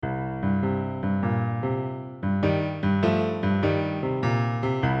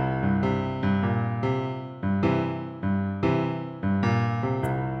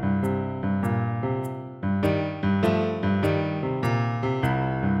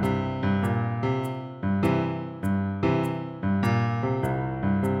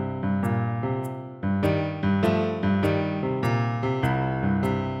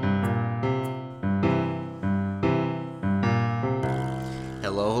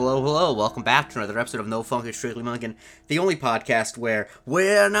hello. Welcome back to another episode of No Funk It, Strictly Munkin', the only podcast where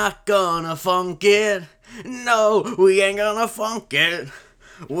we're not gonna funk it. No, we ain't gonna funk it.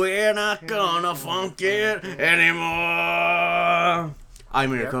 We're not gonna funk it anymore.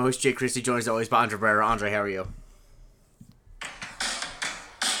 I'm your co-host, Jake Christie, joined as always by Andre Barrera. Andre, how are you?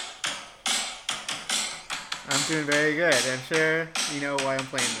 I'm doing very good. I'm sure you know why I'm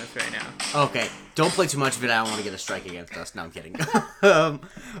playing this right now. Okay, don't play too much of it. I don't want to get a strike against us. No, I'm kidding.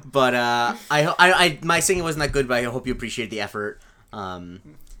 My singing wasn't that good, but I hope you appreciate the effort. Anyway,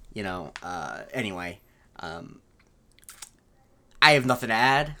 I have nothing to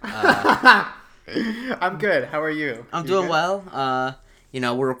add. I'm good. How are you? I'm doing well.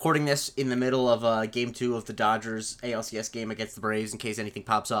 We're recording this in the middle of Game 2 of the Dodgers ALCS game against the Braves in case anything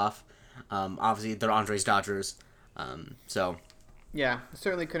pops off. Obviously, they're Andre's Dodgers. Yeah,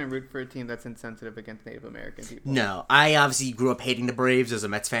 certainly couldn't root for a team that's insensitive against Native American people. No, I obviously grew up hating the Braves as a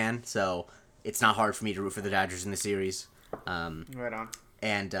Mets fan, so it's not hard for me to root for the Dodgers in the series. Right on.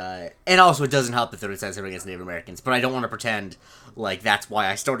 And also, it doesn't help that they're insensitive against Native Americans, but I don't want to pretend like that's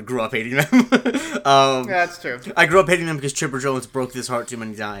why I grew up hating them. Yeah, that's true. I grew up hating them because Chipper Jones broke this heart too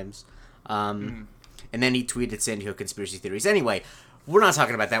many times. And then he tweeted Sandy Hook conspiracy theories. Anyway, we're not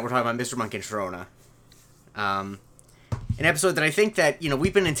talking about that. We're talking about Mr. Monk and Sharona. An episode that I think that,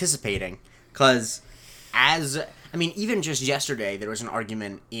 we've been anticipating, because even just yesterday, there was an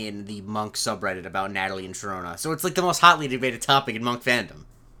argument in the Monk subreddit about Natalie and Sharona. So it's like the most hotly debated topic in Monk fandom.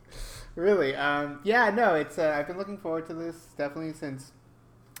 Really? It's I've been looking forward to this, definitely, since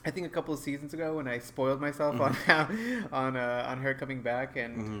I think a couple of seasons ago when I spoiled myself on her coming back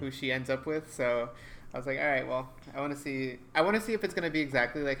and who she ends up with. So I was like, all right, well, I want to see if it's going to be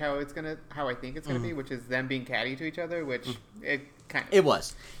exactly like how I think it's going to be, which is them being catty to each other, which it kind of... It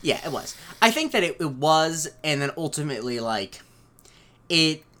was. Yeah, it was. I think that it was, and then ultimately, I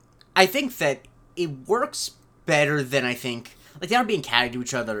think that it works better than I think... they are being catty to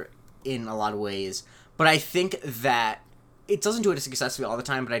each other in a lot of ways, but I think that it doesn't do it successfully all the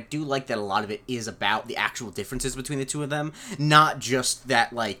time, but I do like that a lot of it is about the actual differences between the two of them, not just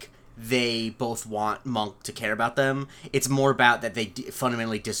that, they both want Monk to care about them. It's more about that they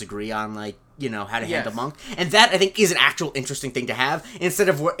fundamentally disagree on, how to handle Monk. And that, I think, is an actual interesting thing to have, instead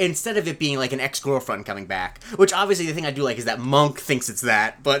of it being, an ex-girlfriend coming back. Which, obviously, the thing I do like is that Monk thinks it's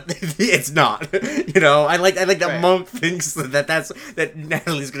that, but it's not. I like that right. Monk thinks that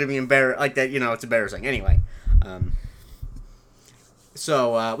Natalie's gonna be embarrassed, it's embarrassing. Anyway.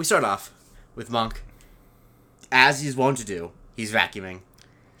 So, we start off with Monk. As he's wont to do, he's vacuuming.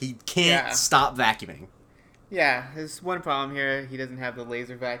 He can't stop vacuuming. Yeah, there's one problem here. He doesn't have the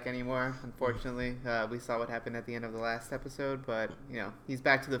laser vac anymore, unfortunately. We saw what happened at the end of the last episode, but, he's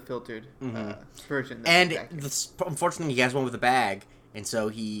back to the filtered version. And unfortunately, he has one with a bag, and so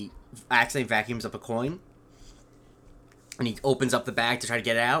he accidentally vacuums up a coin, and he opens up the bag to try to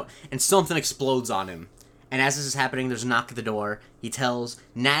get it out, and something explodes on him. And as this is happening, there's a knock at the door. He tells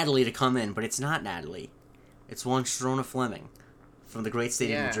Natalie to come in, but it's not Natalie. It's one Sharona Fleming from the great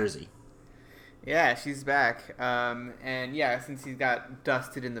state of New Jersey. Yeah, she's back. Since he got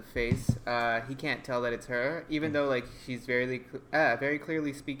dusted in the face, he can't tell that it's her, even though, she's very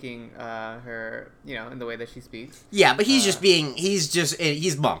clearly speaking her, in the way that she speaks. Yeah, but he's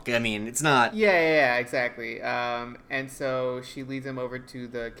he's Monk. I mean, it's not... Yeah, exactly. And so she leads him over to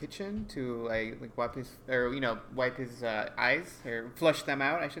the kitchen to, wipe his eyes, or flush them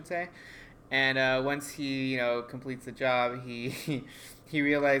out, I should say. And once he, completes the job, he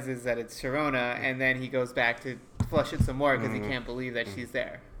realizes that it's Sharona, and then he goes back to flush it some more because he can't believe that she's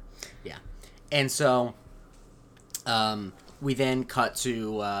there. Yeah. And so we then cut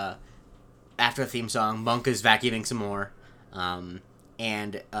to, after the theme song, Monk is vacuuming some more. And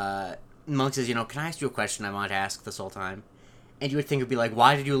Monk says, can I ask you a question I wanted to ask this whole time? And you would think it would be like,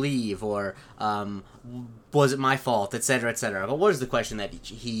 why did you leave? Or was it my fault? Et cetera, et cetera. But what is the question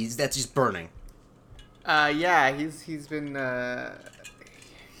that's just burning?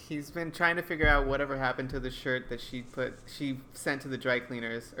 He's been trying to figure out whatever happened to the shirt that she sent to the dry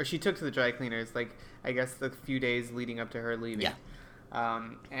cleaners, or she took to the dry cleaners, I guess the few days leading up to her leaving. Yeah.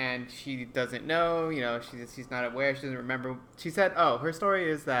 And she doesn't know, she's not aware, she doesn't remember. She said, her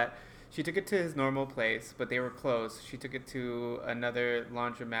story is that she took it to his normal place, but they were closed. She took it to another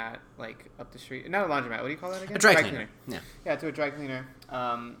laundromat, up the street. Not a laundromat. What do you call that again? A dry cleaner. Yeah, to a dry cleaner.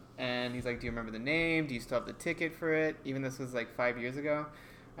 And he's like, do you remember the name? Do you still have the ticket for it? Even this was 5 years ago.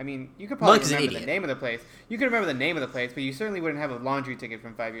 I mean, you could probably remember the name of the place. You could remember the name of the place, but you certainly wouldn't have a laundry ticket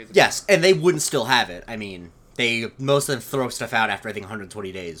from 5 years ago. Yes, and they wouldn't still have it. I mean, most of them throw stuff out after, I think, 120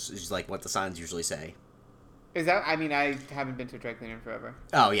 days, which is what the signs usually say. Is that? I mean, I haven't been to a dry cleaner in forever.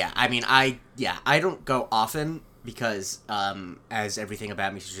 Oh yeah, I mean, I don't go often because, as everything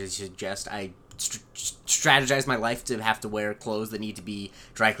about me suggests, I strategize my life to have to wear clothes that need to be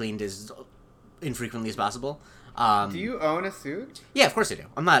dry cleaned as infrequently as possible. Do you own a suit? Yeah, of course I do.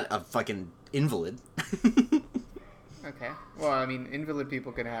 I'm not a fucking invalid. Okay. Well, I mean, invalid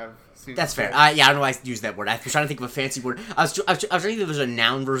people can have suits. That's fair. Yeah, I don't know why I used that word. I was trying to think of a fancy word. I was trying to think there was a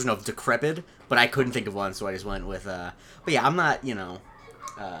noun version of decrepit, but I couldn't think of one, so I just went with. But yeah, I'm not.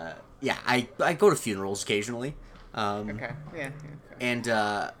 Yeah, I go to funerals occasionally. Okay. Yeah. Okay. And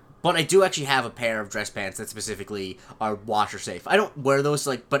but I do actually have a pair of dress pants that specifically are washer safe. I don't wear those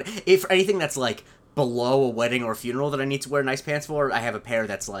but if anything that's like below a wedding or a funeral that I need to wear nice pants for, I have a pair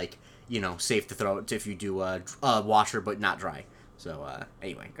that's like safe to throw if you do washer but not dry. So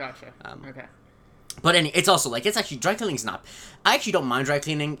anyway. Gotcha. Okay. But it's also it's actually dry cleaning's not. I actually don't mind dry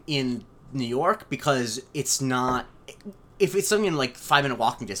cleaning in New York because it's not. If it's something in 5-minute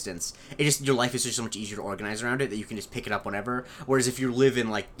walking distance, your life is just so much easier to organize around it that you can just pick it up whenever. Whereas if you live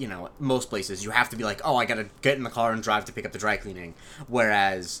in most places, you have to be oh, I gotta get in the car and drive to pick up the dry cleaning.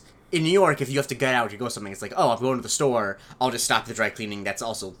 Whereas in New York, if you have to get out to go something, it's oh, I'm going to the store, I'll just stop at the dry cleaning. That's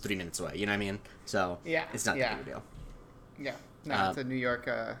also 3 minutes away. You know what I mean? So yeah, it's not that big a deal. Yeah, no, it's a New York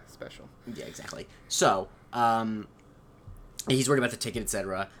special. Yeah, exactly. So he's worried about the ticket,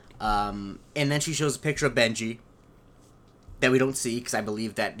 etc. And then she shows a picture of Benji that we don't see because I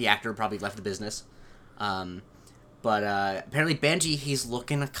believe that the actor probably left the business. But apparently Benji, he's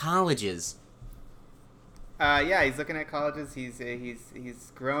looking at colleges. Yeah, he's looking at colleges.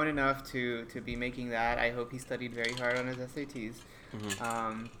 He's grown enough to be making that. I hope he studied very hard on his SATs.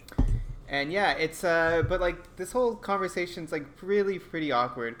 Mm-hmm. And yeah, it's but this whole conversation's really pretty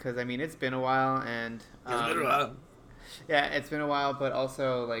awkward because I mean it's been a while and it's been a while. Yeah, it's been a while, but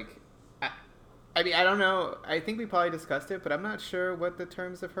also I mean, I don't know. I think we probably discussed it, but I'm not sure what the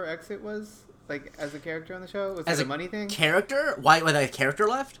terms of her exit was, as a character on the show. Was it a money thing? Character? Why that character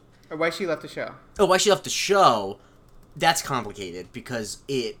left? Or why she left the show? Oh, why she left the show? That's complicated because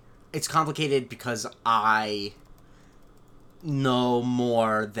it's complicated because I know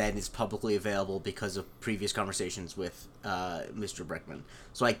more than is publicly available because of previous conversations with Mr. Breckman.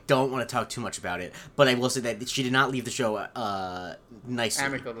 So I don't want to talk too much about it, but I will say that she did not leave the show nicely.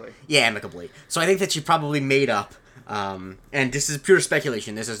 Amicably. Yeah, amicably. So I think that she probably made up, and this is pure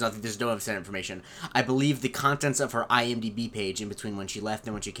speculation, there's no other information. I believe the contents of her IMDb page in between when she left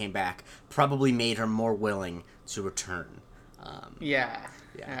and when she came back probably made her more willing to return. Yeah.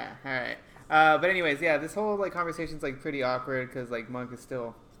 Alright. But anyways, yeah, this whole conversation's pretty awkward because Monk is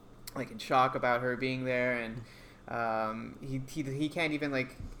still in shock about her being there, and he can't even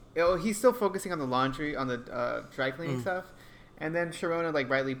he's still focusing on the laundry, on the dry cleaning stuff, and then Sharona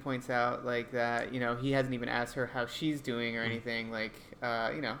rightly points out that he hasn't even asked her how she's doing or anything.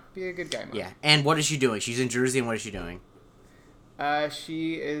 Be a good guy, Monk. Yeah, and what is she doing? She's in Jersey, and what is she doing?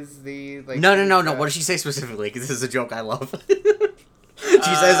 She is the No. What does she say specifically? Because this is a joke I love.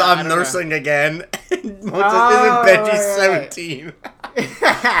 She says, I'm nursing again. Isn't Benji 17?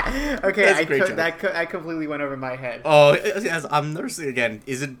 Okay, I completely went over my head. Oh, yes, I'm nursing again.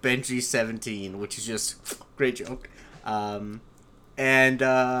 Isn't Benji 17? Which is just great joke. And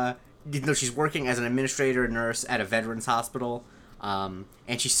she's working as an administrator nurse at a veterans hospital. And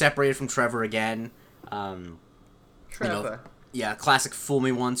she's separated from Trevor again. Trevor. Yeah, classic fool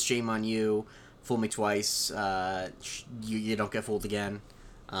me once, shame on you. Fool me twice, you don't get fooled again.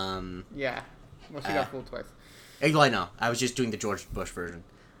 Yeah. Well, she got fooled twice. Well, I know. I was just doing the George Bush version.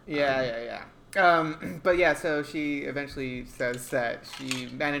 Yeah. But yeah, so she eventually says that she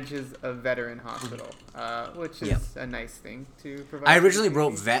manages a veteran hospital, which is a nice thing to provide. I originally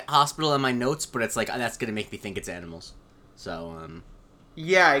wrote vet hospital in my notes, but it's that's going to make me think it's animals. So,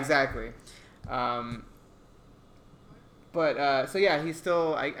 Yeah, exactly. But so yeah, he's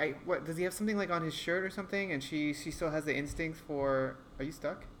still. What does he have something on his shirt or something? And she still has the instinct for. Are you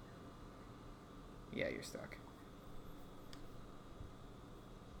stuck? Yeah, you're stuck.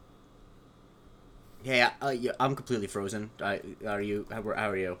 Yeah, I'm completely frozen. Are you? How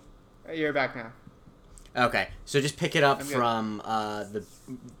are you? You're back now. Okay, so just pick it up from the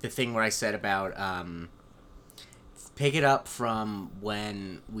thing where I said about pick it up from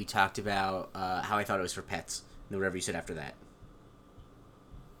when we talked about how I thought it was for pets. Whatever you said after that.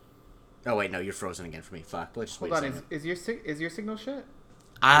 Oh wait, no, you're frozen again for me. Fuck. Let's just hold on. Is your signal shit?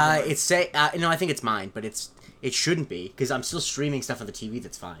 It's no, I think it's mine, but it shouldn't be because I'm still streaming stuff on the TV.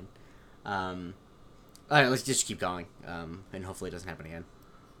 That's fine. All right, let's just keep going, and hopefully it doesn't happen again.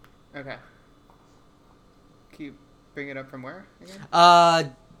 Okay. Bring it up from where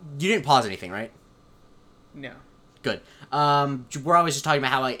again? You didn't pause anything, right? No. Good. We're always just talking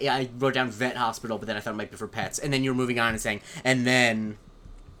about how I wrote down vet hospital, but then I thought it might be for pets, and then you're moving on and saying, and then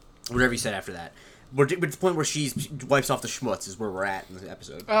whatever you said after that. We're at the point where she wipes off the schmutz is where we're at in the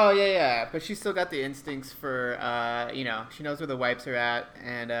episode. Oh, yeah. But she's still got the instincts for, she knows where the wipes are at,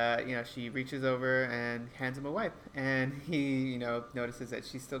 and, she reaches over and hands him a wipe. And he, notices that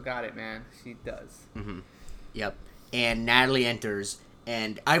she's still got it, man. She does. Mm-hmm. Yep. And Natalie enters,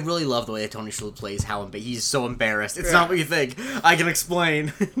 and I really love the way that Tony Shalhoub plays he's so embarrassed. It's not what you think. I can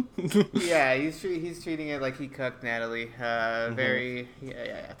explain. Yeah, he's treating it like he cucked Natalie. Very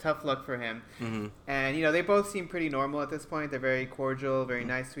tough luck for him. Mm-hmm. And they both seem pretty normal at this point. They're very cordial, very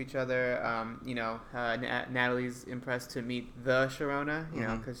nice to each other. Natalie's impressed to meet the Sharona,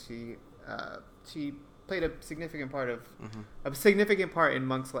 because she played a significant part in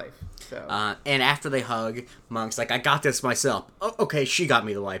Monk's life. So and after they hug, Monk's like, I got this myself. Oh, okay, she got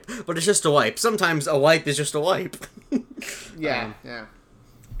me the wipe, but it's just a wipe. Sometimes a wipe is just a wipe. Yeah.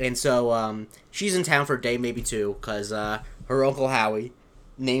 And so she's in town for a day, maybe two, because her Uncle Howie,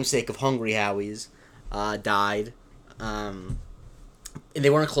 namesake of Hungry Howie's, died. And they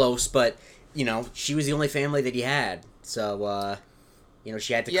weren't close, but, she was the only family that he had. So,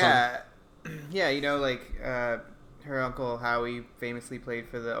 she had to come. Yeah, her Uncle Howie famously played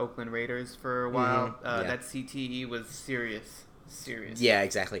for the Oakland Raiders for a while. That CTE was serious. Yeah,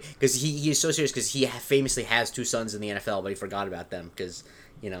 exactly. Because he's so serious because he famously has two sons in the NFL, but he forgot about them because,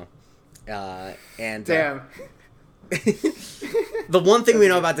 and... Damn. The one thing we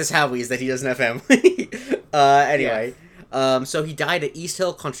know about this Howie is that he doesn't have family. Anyway, yes. So he died at East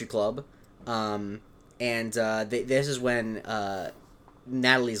Hill Country Club, and this is when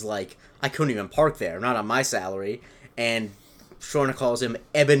Natalie's like, I couldn't even park there, not on my salary, and Sharona calls him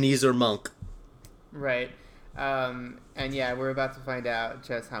Ebenezer Monk. Right. And yeah, we're about to find out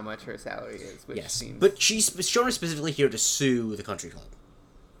just how much her salary is, which seems... But Sharona's specifically here to sue the country club.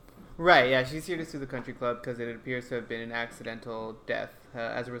 Right, yeah, she's here to sue the country club because it appears to have been an accidental death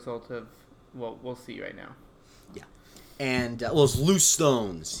as a result of, well, we'll see right now. Yeah. And, it's loose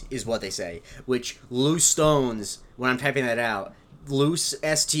stones is what they say, which loose stones, when I'm typing that out, loose,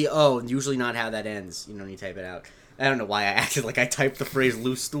 S-T-O, usually not how that ends, when you type it out. I don't know why I acted like I typed the phrase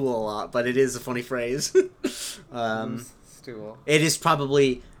loose stool a lot, but it is a funny phrase. Loose stool. It is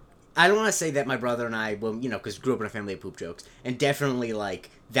probably... I don't want to say that my brother and I, well, because we grew up in a family of poop jokes, and definitely,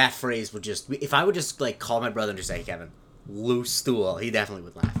 that phrase would just... If I would just, call my brother and just say, hey, Kevin, loose stool, he definitely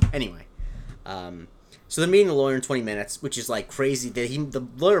would laugh. Anyway. So they're meeting the lawyer in 20 minutes, which is, crazy. The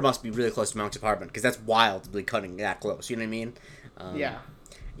lawyer must be really close to Monk's apartment, because that's wild to be cutting that close, you know what I mean? Yeah.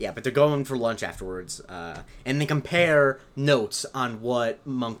 Yeah, but they're going for lunch afterwards, and they compare notes on what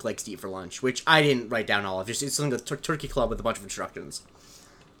Monk likes to eat for lunch, which I didn't write down all of. It's something the turkey club with a bunch of instructions.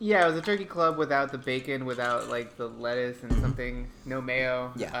 Yeah, it was a turkey club without the bacon, without the lettuce and something, no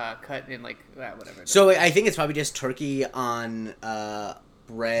mayo, cut in whatever. So I think it's probably just turkey on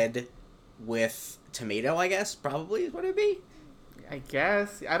bread with tomato. I guess probably is what it'd be. I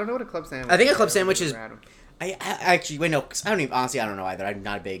guess I don't know what a club sandwich. I think a club sandwich is. I actually wait no, cause I don't even honestly I don't know either. I'm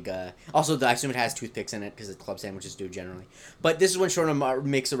not a big. Also, I assume it has toothpicks in it because club sandwiches do generally. But this is when Sharona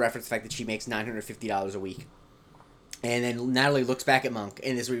makes a reference to the fact that she makes $950 a week. And then Natalie looks back at Monk,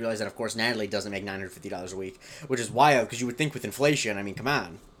 and this is where we realize that, of course, Natalie doesn't make $950 a week, which is wild, because you would think with inflation, I mean, come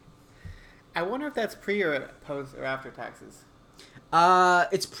on. I wonder if that's pre or post or after taxes.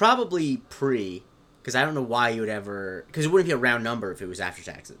 It's probably pre, because I don't know why you would ever... Because it wouldn't be a round number if it was after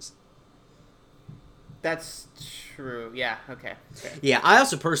taxes. That's true. Yeah, okay. Yeah, I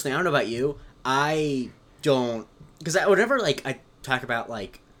also personally, I don't know about you, I don't... Because whenever, I talk about,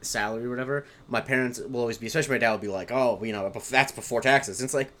 salary or whatever, my parents will always be, especially my dad will be like, oh, that's before taxes. And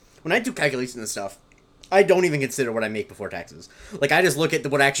it's when I do calculations and stuff, I don't even consider what I make before taxes. I just look at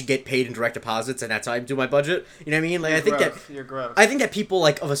what I actually get paid in direct deposits, and that's how I do my budget. You know what I mean? You're gross. I think that people,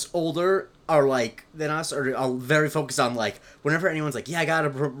 of us older are, than us, are very focused on, whenever anyone's yeah, I got a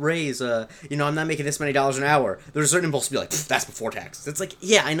raise, I'm not making this many dollars an hour, there's a certain impulse to be that's before taxes. It's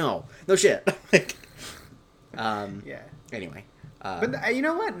yeah, I know. No shit. Yeah. Anyway. But you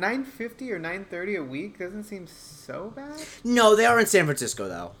know what? $950 or $930 a week doesn't seem so bad. No, they are in San Francisco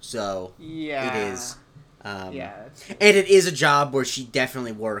though, so yeah, it is. Yeah, and it is a job where she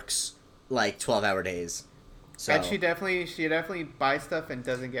definitely works 12-hour days. So. And she definitely buys stuff and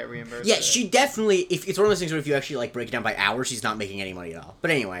doesn't get reimbursed. Yeah, she definitely. If it's one of those things where if you actually break it down by hour, she's not making any money at all.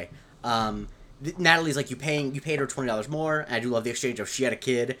 But anyway, Natalie's you paid her $20 more. And I do love the exchange of she had a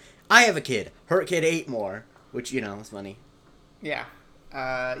kid, I have a kid, her kid ate more, which is funny. Yeah.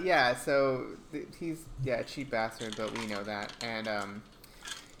 So he's a cheap bastard, but we know that. And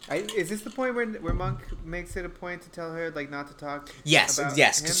Is this the point where Monk makes it a point to tell her like not to talk? Yes, about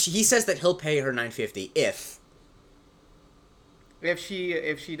yes. him? 'Cause he says that he'll pay her $950 if. If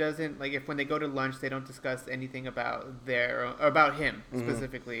she doesn't like if when they go to lunch they don't discuss anything about about him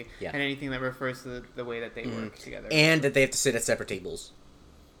specifically and anything that refers to the way that they work together, and that they have to sit at separate tables.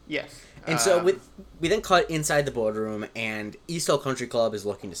 Yes. And so we then cut inside the boardroom, and East Hill Country Club is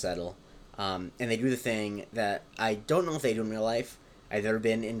looking to settle, and they do the thing that I don't know if they do in real life. I've never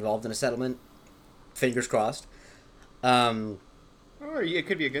been involved in a settlement. Fingers crossed. Or it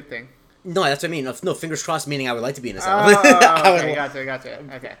could be a good thing. No, that's what I mean. No, fingers crossed, meaning I would like to be in a settlement. Okay, gotcha.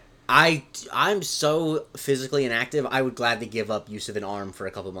 Okay. I'm so physically inactive, I would gladly give up use of an arm for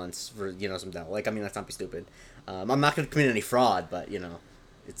a couple months for, some dough. Like, I mean, let's not be stupid. I'm not going to commit any fraud, but,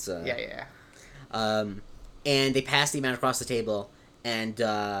 it's... Yeah. And they pass the amount across the table, and,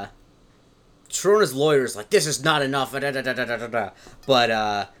 Sharona's lawyer is like, this is not enough, But,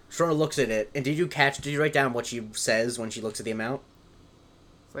 Sharona looks at it, and did you write down what she says when she looks at the amount?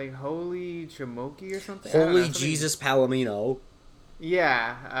 It's like Holy Jamoki or something? Holy Jesus Palomino.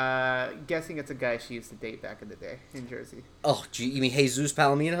 Yeah, guessing it's a guy she used to date back in the day in Jersey. Oh, gee, you mean Jesus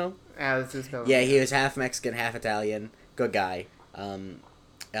Palomino? Jesus Palomino. Yeah, he was half Mexican, half Italian. Good guy.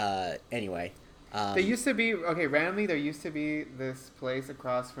 Anyway. There used to be, randomly, there used to be this place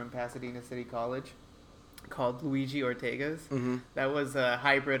across from Pasadena City College called Luigi Ortega's. Mm-hmm. That was a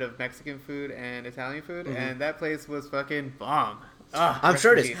hybrid of Mexican food and Italian food, and that place was fucking bomb. I'm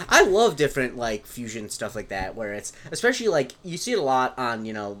sure it is. I love different, fusion stuff like that, where it's, especially, you see it a lot on,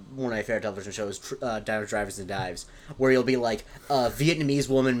 one of my favorite television shows, Diners, Drivers, and Dives, where you'll be, a Vietnamese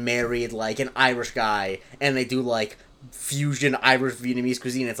woman married, an Irish guy, and they do, fusion Irish-Vietnamese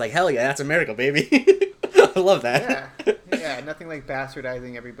cuisine. It's like, hell yeah, that's America, baby. I love that. Yeah, nothing like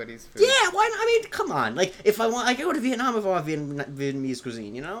bastardizing everybody's food. Yeah, why not? I mean, come on. If I want, I go to Vietnam if I want Vietnamese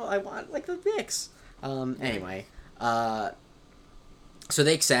cuisine, I want, the mix. Anyway, so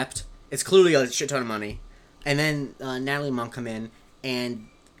they accept. It's clearly a shit ton of money. And then Natalie and Monk come in, and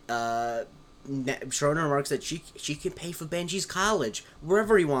Sharona remarks that she can pay for Benji's college,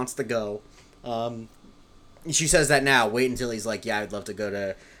 wherever he wants to go. She says that now. Wait until he's like, yeah, I'd love to go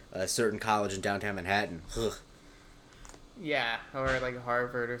to a certain college in downtown Manhattan. Ugh. Yeah, or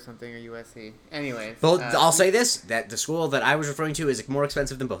Harvard or something, or USC. Anyways. Well, I'll say this, that the school that I was referring to is more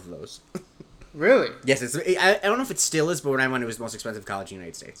expensive than both of those. Really? Yes, I don't know if it still is, but when I went, it was the most expensive college in the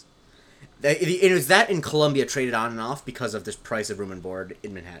United States. It was that in Columbia traded on and off because of this price of room and board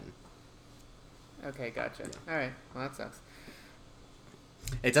in Manhattan. Okay, gotcha. Yeah. All right, well, that sucks.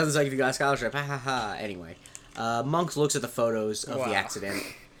 It doesn't suck if you got a scholarship. Ha ha ha. Anyway, Monk looks at the photos of the accident.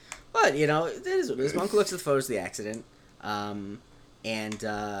 But, it is what it is. Monk looks at the photos of the accident.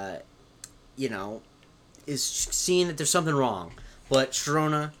 Is seeing that there's something wrong. But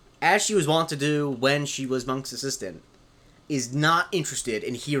Sharona, as she was wont to do when she was Monk's assistant, is not interested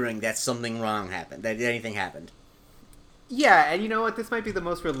in hearing that something wrong happened, that anything happened. Yeah, and you know what? This might be the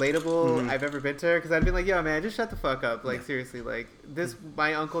most relatable I've ever been to her, because I've been like, yo, man, just shut the fuck up. Seriously, this,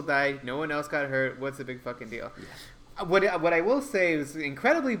 my uncle died, no one else got hurt, what's the big fucking deal? Yeah. What I will say was an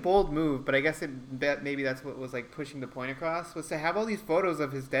incredibly bold move, but I guess maybe that's what was, pushing the point across, was to have all these photos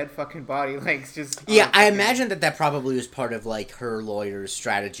of his dead fucking body, just... Yeah, I imagine that probably was part of, her lawyer's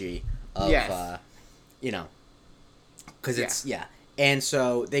strategy of, yes. Because it's, And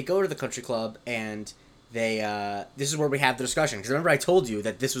so, they go to the country club, and... this is where we have the discussion. Because remember I told you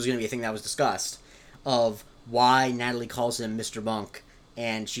that this was going to be a thing that was discussed. Of why Natalie calls him Mr. Monk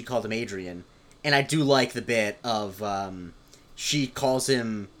and she called him Adrian. And I do like the bit of she calls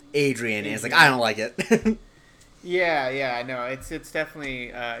him Adrian and it's like, I don't like it. Yeah, no, it's definitely,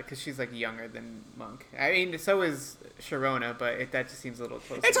 because she's, younger than Monk. I mean, so is Sharona, but that just seems a little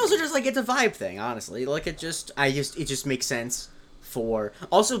closer. It's also just, it's a vibe thing, honestly. It just makes sense for...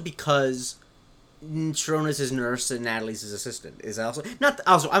 Also because... Sharona's his nurse and Natalie's his assistant.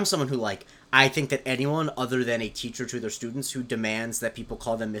 I'm someone who I think that anyone other than a teacher to their students who demands that people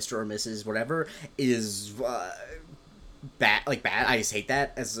call them Mr. or Mrs. whatever is bad. I just hate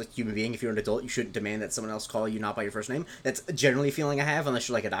that as a human being. If you're an adult, you shouldn't demand that someone else call you not by your first name. That's generally a feeling I have, unless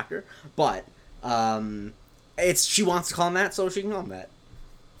you're a doctor. But she wants to call him that, so she can call him that.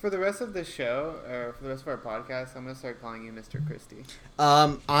 For the rest of the show, or for the rest of our podcast, I'm gonna start calling you Mr. Christie.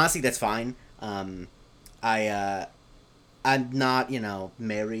 Honestly, that's fine. I'm not,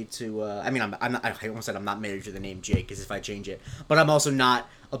 married to, I'm not, I almost said I'm not married to the name Jake, as if I change it, but I'm also not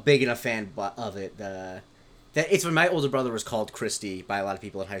a big enough fan of it, that it's when my older brother was called Christy by a lot of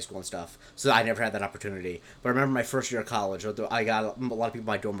people in high school and stuff, so I never had that opportunity. But I remember my first year of college, I got a lot of people in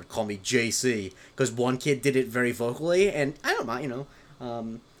my dorm would call me JC, because one kid did it very vocally, and I don't mind,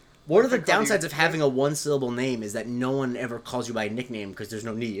 One of the downsides of having a one-syllable name is that no one ever calls you by a nickname because there's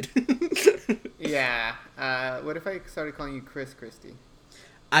no need. Yeah. What if I started calling you Chris Christie?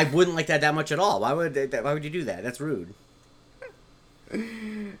 I wouldn't like that much at all. Why would you do that? That's rude.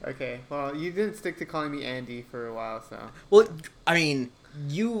 Okay. Well, you didn't stick to calling me Andy for a while, so. Well, I mean,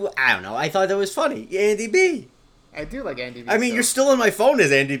 I don't know. I thought that was funny. Andy B. I do like Andy B. I mean, you're still on my phone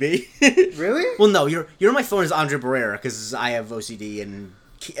as Andy B. Really? Well, no, you're on my phone as Andre Barrera because I have OCD and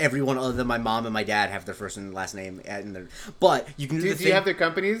everyone other than my mom and my dad have their first and last name in their. But you can do you have their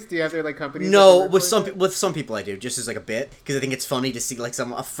companies? Do you have their like companies? No, with some people I do, just as like a bit because I think it's funny to see like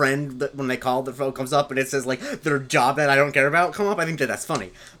a friend that when they call the phone comes up and it says like their job that I don't care about come up. I think that's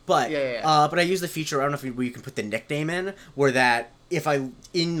funny. But but I use the feature. I don't know where you can put the nickname in where that. If I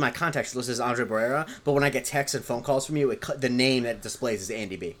in my contacts list is Andre Barrera, but when I get texts and phone calls from you, the name that it displays is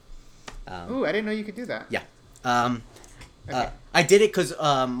Andy B. Ooh, I didn't know you could do that. Yeah. Okay. I did it because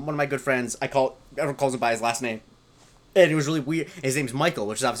one of my good friends, everyone calls him by his last name, and it was really weird. His name's Michael,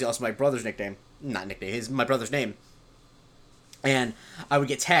 which is obviously also my brother's nickname. Not nickname, my brother's name. And I would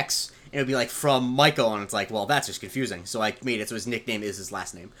get texts, and it would be like from Michael, and it's like, well, that's just confusing. So I made it so his nickname is his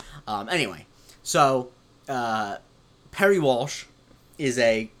last name. Anyway, so Perry Walsh is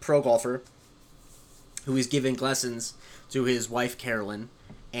a pro golfer who is giving lessons to his wife Carolyn,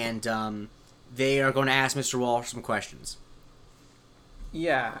 and they are going to ask Mr. Walsh some questions.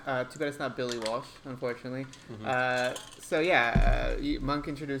 Yeah, too bad it's not Billy Walsh, unfortunately. Mm-hmm. Monk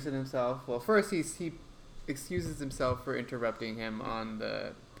introduces himself. Well, first he excuses himself for interrupting him on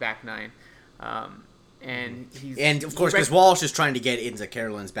the back nine, and of course because Walsh is trying to get into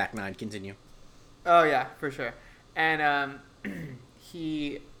Carolyn's back nine. Continue. Oh yeah, for sure. And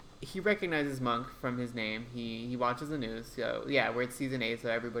he recognizes Monk from his name. He watches the news. So yeah, we're at season 8, so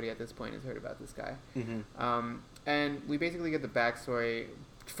everybody at this point has heard about this guy. Mm-hmm. And we basically get the backstory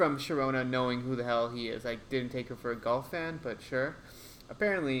from Sharona knowing who the hell he is. I didn't take her for a golf fan, but sure.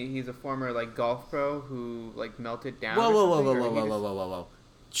 Apparently, he's a former like golf pro who like melted down. Whoa!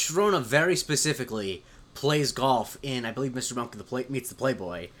 Sharona very specifically plays golf in, I believe, Mr. Monk Meets the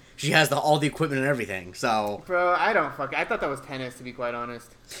Playboy. She has all the equipment and everything, so... Bro, I thought that was tennis, to be quite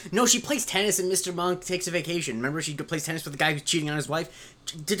honest. No, she plays tennis and Mr. Monk takes a vacation. Remember she plays tennis with the guy who's cheating on his wife?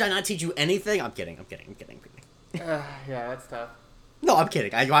 Did I not teach you anything? I'm kidding. Yeah, that's tough. No, I'm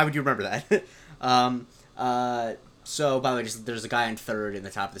kidding. Why would you remember that? So, by the way, there's a guy in third in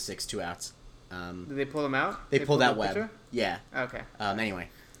the top of the 6, 2 outs. Did they pull him out? They pulled out Webb. Yeah. Okay. Anyway.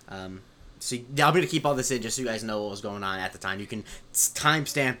 So I'm going to keep all this in just so you guys know what was going on at the time. You can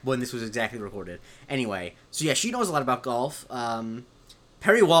timestamp when this was exactly recorded. Anyway, so yeah, she knows a lot about golf.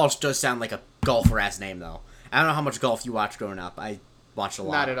 Perry Walsh does sound like a golfer-ass name, though. I don't know how much golf you watched growing up. I watched a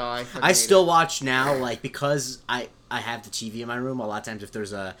lot. Not at all. I still watch now, like, because I have the TV in my room. A lot of times if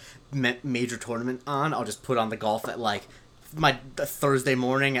there's a major tournament on, I'll just put on the golf at, like, my Thursday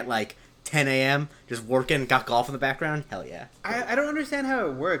morning at, like, 10 a.m. just working, got golf in the background. Hell yeah. I don't understand how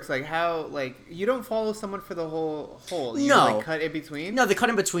it works. Like how you don't follow someone for the whole hole. You no. Like, cut in between. No, they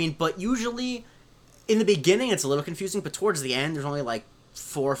cut in between. But usually, in the beginning, it's a little confusing. But towards the end, there's only like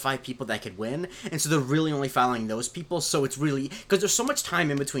 4 or 5 people that could win, and so they're really only following those people. So it's really because there's so much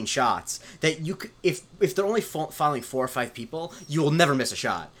time in between shots that you could, if they're only following 4 or 5 people, you will never miss a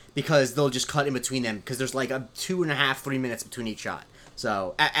shot because they'll just cut in between them because there's like a 2.5, 3 minutes between each shot.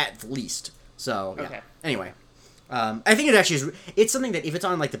 So, at least. So, yeah. Okay. Anyway. I think it actually is... It's something that if it's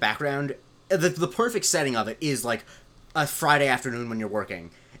on, like, the background... The perfect setting of it is, like, a Friday afternoon when you're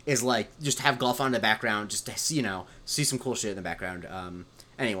working. Is, like, just have golf on in the background. Just to, see some cool shit in the background.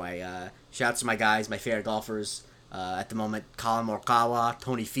 Anyway, shout out to my guys, my favorite golfers. At the moment, Colin Morikawa,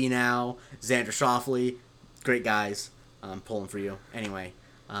 Tony Finau, Xander Schauffele. Great guys. Pulling for you. Anyway.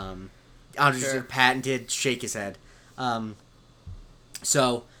 Andre just did patented shake his head.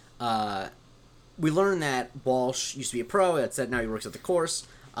 So, we learned that Walsh used to be a pro. That said, now he works at the course.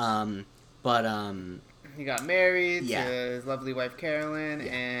 He got married to yeah. his lovely wife Carolyn,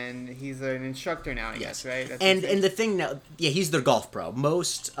 and he's an instructor now. I guess, right? That's and the thing now, yeah, he's their golf pro. A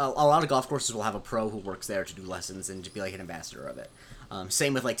lot of golf courses will have a pro who works there to do lessons and to be like an ambassador of it.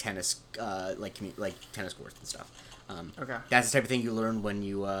 Same with like tennis, like tennis courts and stuff. Okay, that's the type of thing you learn when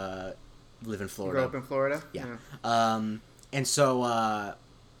you live in Florida. You grow up in Florida. Yeah. And so,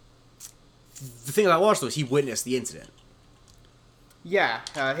 the thing about Walsh, though, is he witnessed the incident. Yeah,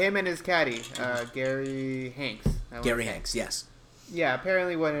 him and his caddy, Gary Hanks. Gary Hanks, yes. Yeah,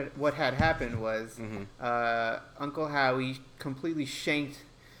 apparently what had happened was Uncle Howie completely shanked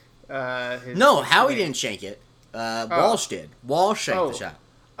his... No, Howie didn't shank it. Walsh did. Walsh shanked the shot.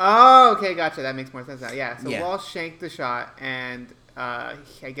 Oh, okay, gotcha. That makes more sense now. Yeah, so yeah. Walsh shanked the shot, and I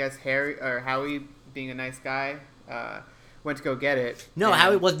guess Harry or Howie, being a nice guy, went to go get it. No,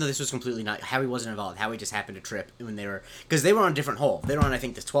 Howie wasn't. This was completely not. Howie wasn't involved. Howie just happened to trip when because they were on a different hole. They were on, I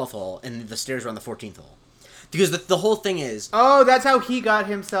think, the 12th hole, and the stairs were on the 14th hole. Because the whole thing is... Oh, that's how he got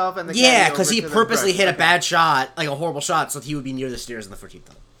himself and the Yeah, because he purposely hit a bad shot, like a horrible shot, so that he would be near the stairs on the 14th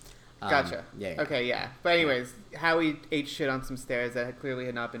hole. Gotcha. Yeah. Okay, yeah. But anyways, Howie ate shit on some stairs that clearly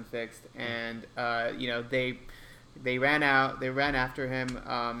had not been fixed, and they ran out. They ran after him.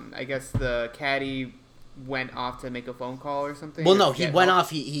 I guess the caddy went off to make a phone call or something. Well, no, he went off.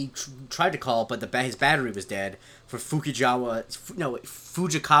 He tried to call, but his battery was dead for Fujikawa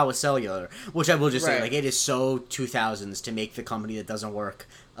Cellular, which I will just say, like, it is so 2000s to make the company that doesn't work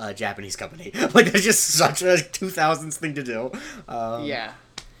a Japanese company. Like, that's just such a 2000s thing to do. Yeah.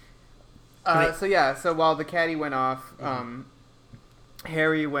 So while the caddy went off,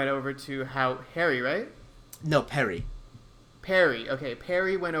 Harry went over to Harry, right? No, Perry. Perry. Okay,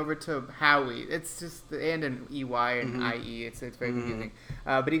 Perry went over to Howie. It's just and an EY and IE. It's very confusing.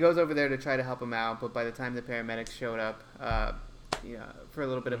 But he goes over there to try to help him out. But by the time the paramedics showed up, for a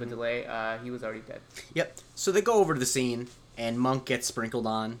little bit of a delay, he was already dead. Yep. So they go over to the scene, and Monk gets sprinkled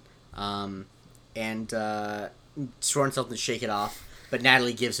on, and Sharona tells him to shake it off. But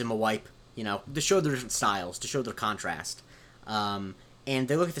Natalie gives him a wipe, to show their different styles, to show their contrast. And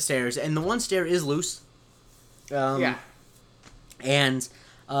they look at the stairs, and the one stair is loose. Yeah. And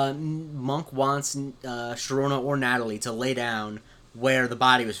Monk wants Sharona or Natalie to lay down where the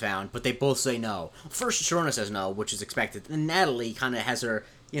body was found, but they both say no. First, Sharona says no, which is expected. And Natalie kind of has her,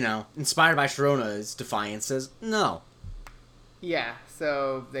 inspired by Sharona's defiance, says no. Yeah,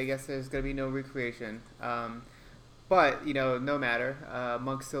 so I guess there's going to be no recreation. But, no matter.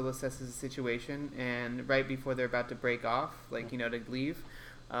 Monk still assesses the situation, and right before they're about to break off, to leave,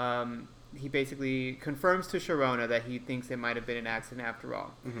 he basically confirms to Sharona that he thinks it might have been an accident after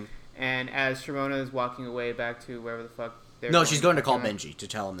all. Mm-hmm. And as Sharona is walking away back to wherever the fuck they're No, she's going to call Benji to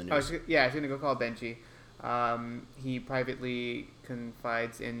tell him the news. She's going to go call Benji. He privately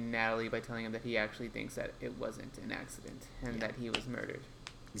confides in Natalie by telling him that he actually thinks that it wasn't an accident and that he was murdered.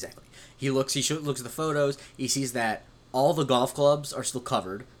 Exactly. He looks at the photos. He sees that all the golf clubs are still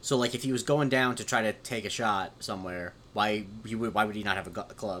covered. So, if he was going down to try to take a shot somewhere, why would he not have a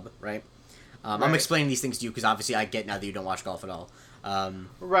club, right? Right. I'm explaining these things to you because obviously I get now that you don't watch golf at all.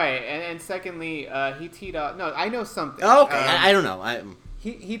 Right, and secondly, he teed off. No, I know something. Oh, okay, I don't know.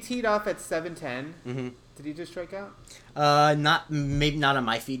 He teed off at 7:10. Mm-hmm. Did he just strike out? Maybe not on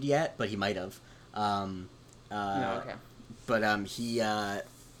my feed yet, but he might have. No, okay.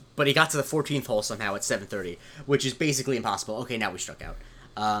 But he got to the 14th hole somehow at 7:30, which is basically impossible. Okay, now we struck out.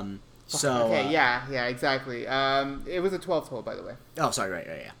 Okay, yeah, exactly. It was a 12th hole, by the way. Oh, sorry, right,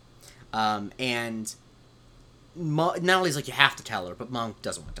 yeah. And Natalie's like, you have to tell her, but Monk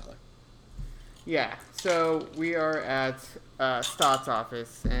doesn't want to tell her. Yeah, so we are at Stott's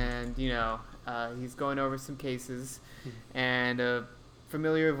office, and, he's going over some cases, and a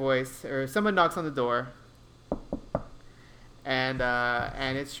familiar voice, or someone knocks on the door, and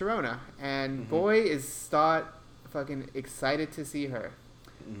it's Sharona, and boy, is Stott fucking excited to see her.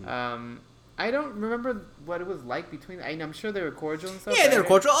 I don't remember what it was like between. I'm sure they were cordial and stuff. Yeah, they were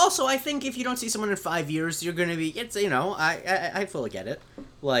cordial. Also, I think if you don't see someone in 5 years, you're gonna be. It's I fully get it.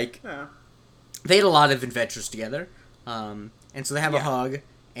 They had a lot of adventures together, and so they have a hug,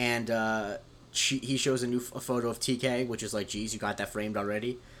 and he shows a photo of TK, which is like, geez, you got that framed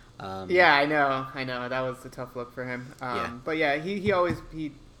already. Yeah, I know. That was a tough look for him. But yeah, he always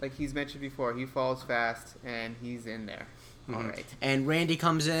like he's mentioned before, he falls fast, and he's in there. Mm-hmm. All right. And Randy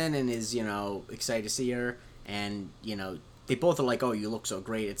comes in and is, excited to see her. And, they both are like, oh, you look so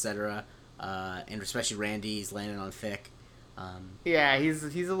great, etc. And especially Randy, he's landing on thick. Yeah, he's a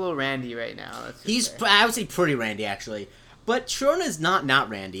little Randy right now. I would say pretty Randy, actually. But Sharona's not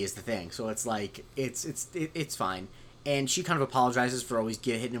Randy is the thing. So it's like, it's fine. And she kind of apologizes for always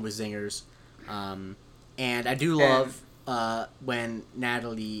hitting him with zingers. And I do love when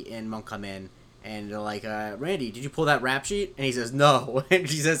Natalie and Monk come in. And they're like, Randy, did you pull that rap sheet? And he says, no. And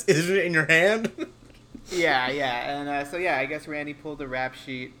she says, isn't it in your hand? Yeah. And I guess Randy pulled the rap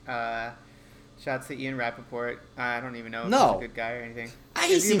sheet. Shouts to Ian Rappaport. I don't even know if he's a good guy or anything.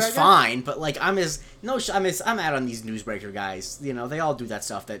 He seems fine, but I'm out on these newsbreaker guys. They all do that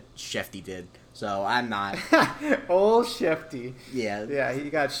stuff that Shefty did. So I'm not. Old Shefty. Yeah. Yeah,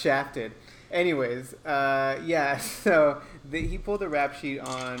 he got shafted. Anyways, so he pulled a rap sheet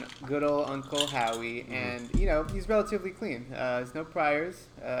on good old Uncle Howie, and, he's relatively clean. There's no priors,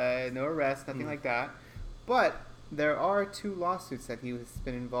 no arrests, nothing like that. But there are 2 lawsuits that he has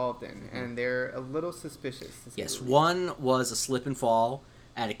been involved in, and they're a little suspicious. Yes, one was a slip and fall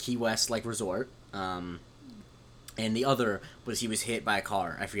at a Key West like resort, and the other was he was hit by a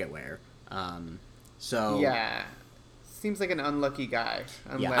car. I forget where. Yeah, seems like an unlucky guy.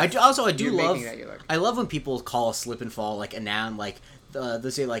 Yeah, I love when people call a slip and fall like a noun, like. They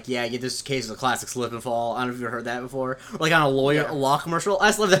say like, yeah, this case is a classic slip and fall. I don't know if you've ever heard that before. Or, like on a law commercial. I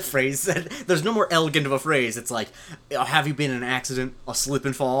just love that phrase. There's no more elegant of a phrase. It's like, have you been in an accident? A slip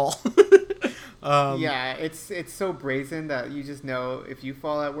and fall? Yeah, it's so brazen that you just know if you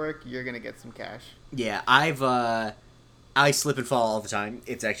fall at work, you're gonna get some cash. Yeah, I slip and fall all the time.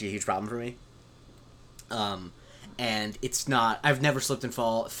 It's actually a huge problem for me. And it's not. I've never slipped and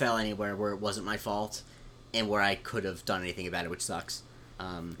fell anywhere where it wasn't my fault. And where I could have done anything about it, which sucks.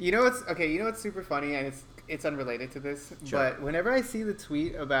 You know what's super funny, and it's unrelated to this. Sure. But whenever I see the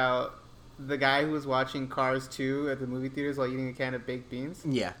tweet about the guy who was watching Cars 2 at the movie theaters while eating a can of baked beans,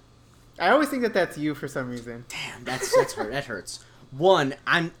 yeah, I always think that that's you for some reason. Damn, that's hurt. That hurts. One,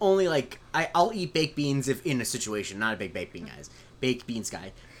 I'm only like I'll eat baked beans if in a situation. Not a big baked beans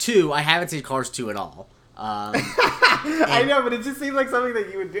guy. Two, I haven't seen Cars 2 at all. I know, but it just seems like something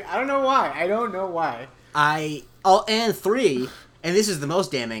that you would do. I don't know why. And three, and this is the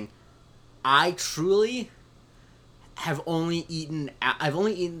most damning, I truly I've only eaten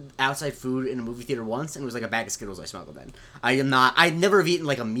outside food in a movie theater once, and it was like a bag of Skittles I smuggled in. I'd never have eaten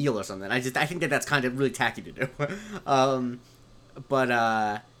like a meal or something. I think that's kind of really tacky to do.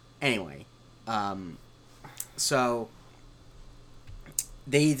 Anyway, so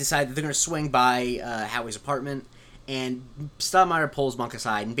they decide that they're going to swing by Howie's apartment, and Stoudemire pulls Monk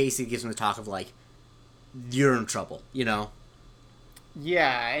aside and basically gives him the talk of like, you're in trouble, you know?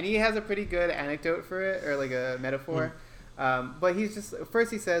 Yeah, and he has a pretty good anecdote for it, or like a metaphor. But he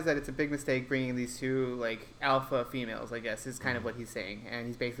says that it's a big mistake bringing these 2 like alpha females, I guess, is kind of what he's saying. And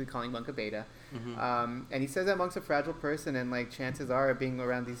he's basically calling Monk a beta. And he says that Monk's a fragile person, and like chances are being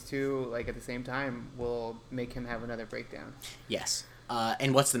around these 2 like at the same time will make him have another breakdown. Yes.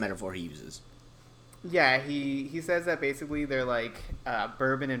 And what's the metaphor he uses? Yeah, he says that basically they're like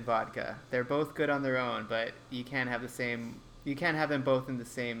bourbon and vodka. They're both good on their own, but you can't have them both in the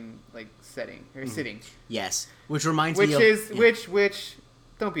same like setting or sitting. Yes, which reminds me of which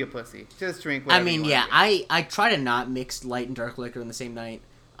don't be a pussy. Just drink whatever. I mean, you I try to not mix light and dark liquor in the same night,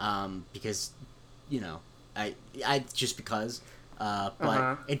 because, you know, I just because.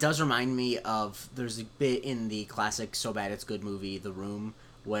 But it does remind me of, there's a bit in the classic So Bad It's Good movie, The Room,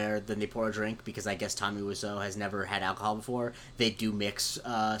 where then they pour a drink, because I guess Tommy Wiseau has never had alcohol before. They do mix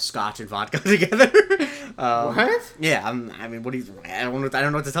scotch and vodka together. What? Yeah, I mean, what do you? I don't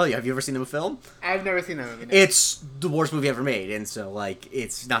know what to tell you. Have you ever seen the film? I've never seen that movie. No. It's the worst movie ever made, and so like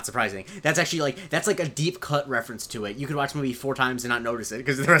it's not surprising. That's actually that's like a deep cut reference to it. You could watch the movie 4 times and not notice it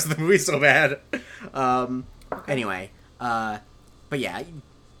because the rest of the movie's so bad. Anyway, but yeah.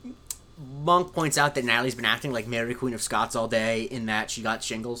 Monk points out that Natalie's been acting like Mary Queen of Scots all day in that she got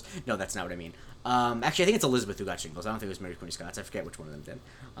shingles. No, that's not what I mean. Actually, I think it's Elizabeth who got shingles. I don't think it was Mary Queen of Scots. I forget which one of them did.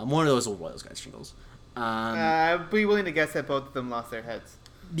 One of those old royals got shingles. I'd be willing to guess that both of them lost their heads.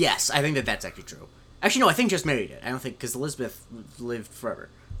 Yes, I think that's actually true. Actually, no, I think just Mary did. I don't think, because Elizabeth lived forever.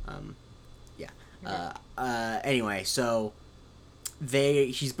 Yeah. Okay. Anyway, so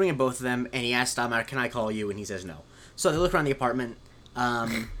he's bringing both of them, and he asks Stoudemire, "Can I call you?" And he says no. So they look around the apartment.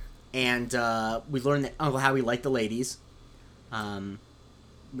 And we learned that Uncle Howie liked the ladies. I'm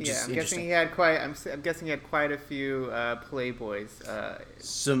guessing he had quite a few Playboys.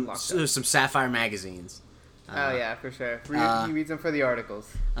 Some Sapphire magazines. Oh yeah, for sure. He reads them for the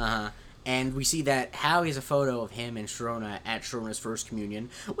articles. And we see that Howie has a photo of him and Sharona at Sharona's first communion,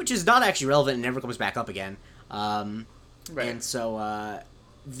 which is not actually relevant and never comes back up again. Right. And so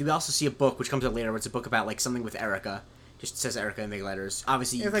we also see a book which comes out later. Where it's a book about like something with Erica. Just says Erica in big letters.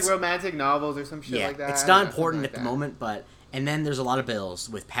 Obviously, it's like romantic novels or some shit like that. It's not important at the moment, but and then there's a lot of bills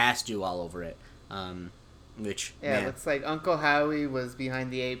with past due all over it. Which it's like Uncle Howie was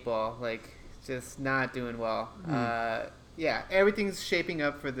behind the 8 ball, like just not doing well. Everything's shaping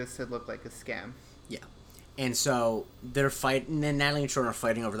up for this to look like a scam. Yeah, and so they're fighting. And then Natalie and Sharona are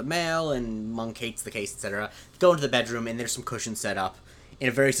fighting over the mail, and Monk hates the case, etc. Go into the bedroom, and there's some cushions set up in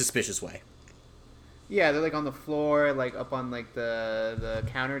a very suspicious way. Yeah, they're like on the floor, like up on like the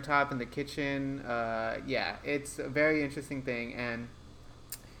countertop in the kitchen. It's a very interesting thing, and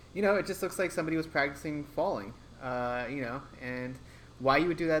it just looks like somebody was practicing falling. And why you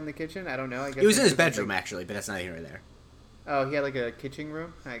would do that in the kitchen, I don't know. I guess it was in his bedroom actually, but that's not here or there. Oh, he had like a kitchen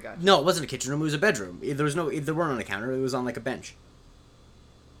room. I got you. No, it wasn't a kitchen room. It was a bedroom. There weren't on a counter. It was on like a bench.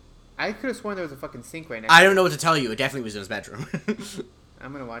 I could have sworn there was a fucking sink right next. I don't know what to tell you. It definitely was in his bedroom.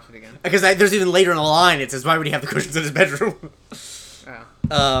 I'm gonna watch it again. Because there's even later in the line, it says, why would he have the cushions in his bedroom?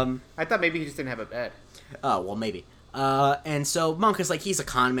 Oh. I thought maybe he just didn't have a bed. Oh, well, maybe. And so Monk is like, he's a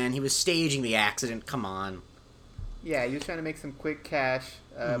con man. He was staging the accident. Come on. Yeah, he was trying to make some quick cash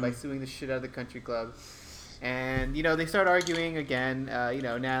by suing the shit out of the country club. And, they start arguing again.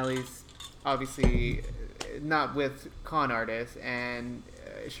 Natalie's obviously not with con artists, and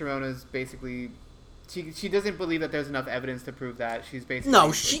Sharona's basically... She doesn't believe that there's enough evidence to prove that. She's basically...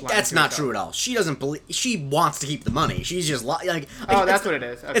 No, that's not true at all. She doesn't believe... She wants to keep the money. She's just like oh, that's what it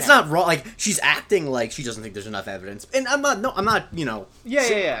is. Okay. It's not wrong. Like, she's acting like she doesn't think there's enough evidence. And I'm not... No, I'm not, Yeah,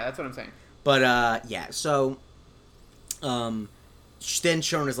 that's what I'm saying. But, yeah, so... then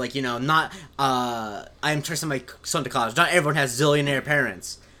Sharona's like, not... I'm trying to send my son to college. Not everyone has zillionaire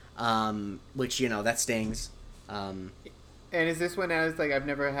parents. Which, that stings. And is this when I was like, I've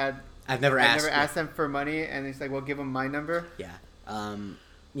never asked them for money, and it's like, well, give them my number. Yeah.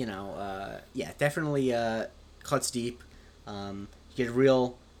 Definitely cuts deep. You get a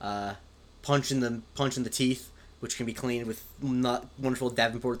real punch in the teeth, which can be cleaned with wonderful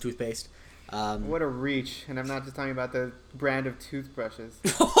Davenport toothpaste. What a reach! And I'm not just talking about the brand of toothbrushes.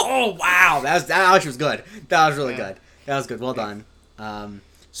 Oh wow, that actually was good. That was really good. That was good. Well done.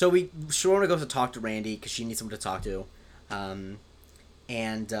 So Sharona goes to talk to Randy because she needs someone to talk to.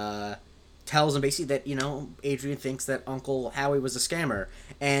 And tells him basically that, Adrian thinks that Uncle Howie was a scammer.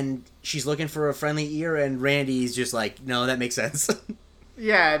 And she's looking for a friendly ear, and Randy's just like, no, that makes sense.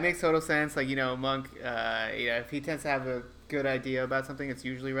 Yeah, it makes total sense. Like, Monk, if he tends to have a good idea about something, it's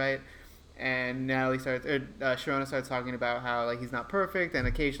usually right. And Sharona starts talking about how, like, he's not perfect, and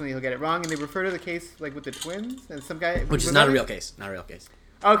occasionally he'll get it wrong. And they refer to the case, like, with the twins, and some guy... Which is not a real case. Not a real case.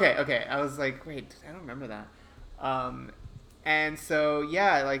 Okay. I was like, wait, I don't remember that. And so,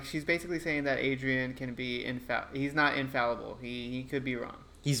 yeah, like, she's basically saying that Adrian can be he's not infallible. He could be wrong.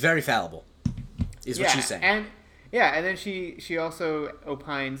 He's very fallible, is what she's saying. And then she also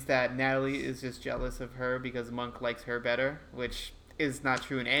opines that Natalie is just jealous of her because Monk likes her better, which is not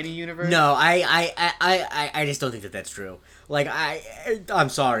true in any universe. No, I just don't think that that's true. Like, I'm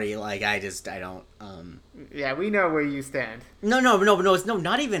sorry. Like, I don't. Yeah, we know where you stand. No, it's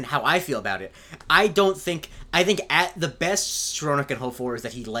not even how I feel about it. I think at the best Sharona can hope for is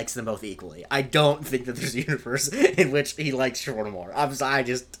that he likes them both equally. I don't think that there's a universe in which he likes Sharona more.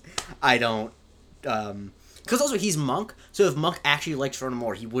 I don't. Because also he's Monk, so if Monk actually liked Sharona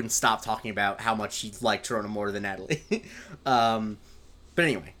more, he wouldn't stop talking about how much he liked Sharona more than Natalie. But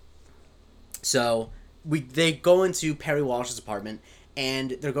anyway, so they go into Perry Walsh's apartment,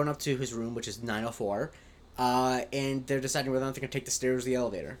 and they're going up to his room, which is 904, and they're deciding whether or not they're going to take the stairs or the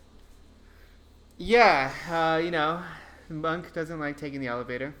elevator. Yeah, Monk doesn't like taking the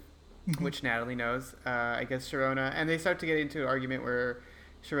elevator, which Natalie knows. I guess Sharona, and they start to get into an argument where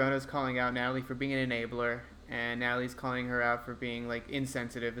Sharona's calling out Natalie for being an enabler, and Natalie's calling her out for being, like,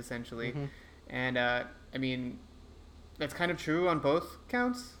 insensitive, essentially. Mm-hmm. And, that's kind of true on both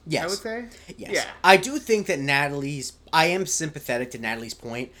counts, yes. I would say. Yes. Yeah. I do think that I am sympathetic to Natalie's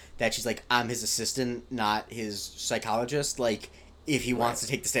point that she's like, I'm his assistant, not his psychologist. Like, if he wants to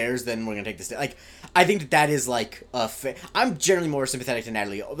take the stairs, then we're going to take the stairs. Like, I think that is, like, I'm generally more sympathetic to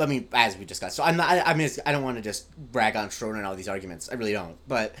Natalie. I mean, as we discussed. So I don't want to just brag on Sharona and all these arguments. I really don't.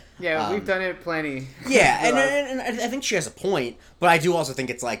 But yeah, we've done it plenty. Yeah, and I think she has a point. But I do also think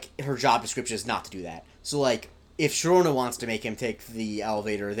it's, like, her job description is not to do that. So, like, if Sharona wants to make him take the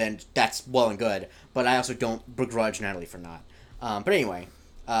elevator, then that's well and good. But I also don't begrudge Natalie for not. But anyway.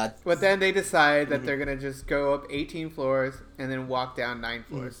 But then they decide that they're going to just go up 18 floors and then walk down 9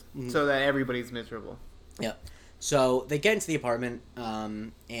 floors so that everybody's miserable. Yep. So they get into the apartment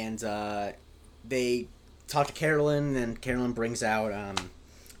and they talk to Carolyn, and Carolyn brings out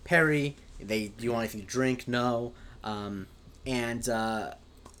Perry. Do you want anything to drink? No. And the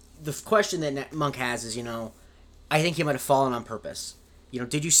question that Monk has is, I think he might have fallen on purpose.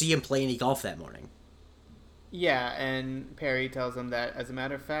 Did you see him play any golf that morning? Yeah, and Perry tells him that, as a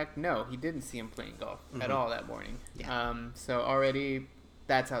matter of fact, no, he didn't see him playing golf at all that morning. Yeah. So already,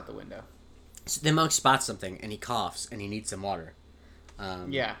 that's out the window. So then Monk spots something, and he coughs, and he needs some water.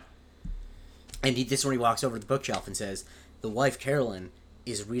 Yeah. And this one he walks over to the bookshelf and says, the wife, Carolyn,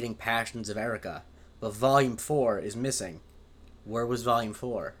 is reading Passions of Erica, but Volume 4 is missing. Where was Volume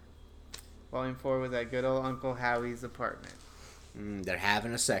 4? Volume 4 was at good old Uncle Howie's apartment. They're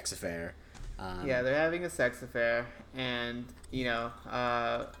having a sex affair. Yeah, they're having a sex affair, and,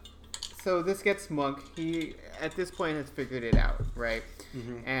 so this gets Monk. He, at this point, has figured it out, right?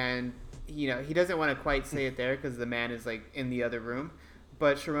 Mm-hmm. And, he doesn't want to quite say it there because the man is, like, in the other room,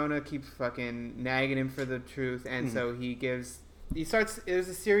 but Sharona keeps fucking nagging him for the truth, and so there's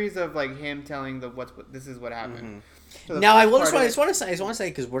a series of like him telling this is what happened. So now I just want to say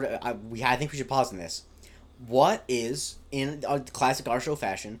because I think we should pause on this. What is, in a classic our show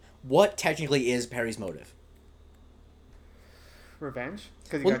fashion, what technically is Perry's motive? Revenge?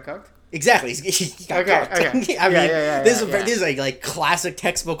 Because he got cucked? Exactly, he got cucked. Okay. I mean, this is a like classic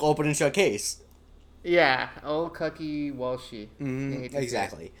textbook open and shut case. Yeah, old cucky Walshy.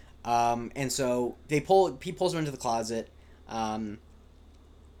 Exactly. And so he pulls him into the closet. And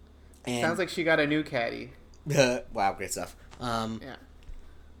sounds like she got a new caddy. Wow, great stuff. Yeah.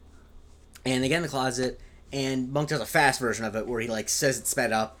 And they get in the closet, and Monk does a fast version of it where he like says it's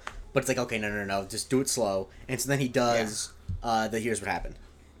sped up, but it's like, okay, no, just do it slow. And so then he does here's what happened.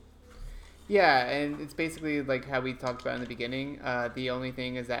 Yeah, and it's basically like how we talked about in the beginning. The only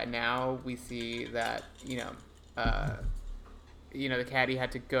thing is that now we see that, the caddy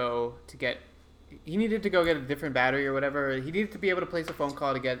had to go to get... He needed to go get a different battery or whatever. He needed to be able to place a phone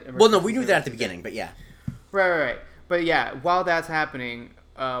call to get... Well, no, we knew that at the beginning, but yeah. Right. But yeah, while that's happening,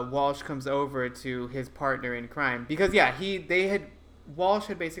 Walsh comes over to his partner in crime. Because, Walsh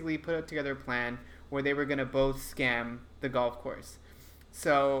had basically put together a plan where they were going to both scam the golf course.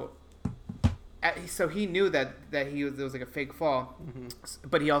 So he knew that there was like a fake fall,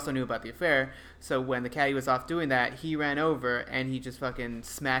 but he also knew about the affair. So when the caddy was off doing that, he ran over and he just fucking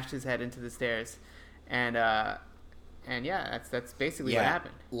smashed his head into the stairs, and that's basically what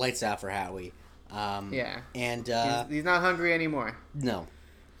happened. Lights out for Howie. And he's not hungry anymore. No.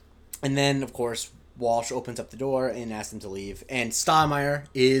 And then of course Walsh opens up the door and asks them to leave, and Stoudemire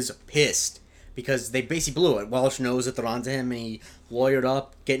is pissed. Because they basically blew it. Walsh knows that they're onto him, and he lawyered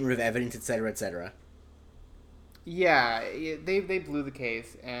up, getting rid of evidence, etc., etc. Yeah, they blew the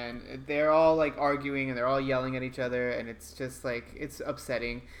case, and they're all like arguing, and they're all yelling at each other, and it's just like it's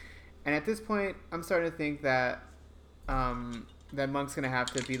upsetting. And at this point, I'm starting to think that that Monk's gonna have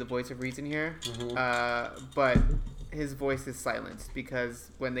to be the voice of reason here, but his voice is silenced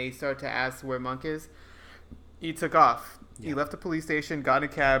because when they start to ask where Monk is, he took off. Yeah. He left the police station, got in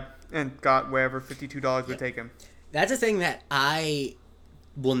a cab, and got wherever $52 would take him. That's a thing that I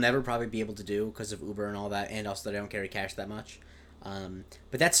will never probably be able to do because of Uber and all that, and also that I don't carry cash that much.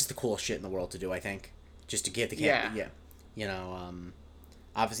 But that's just the coolest shit in the world to do, I think. Just to get the cab. Yeah.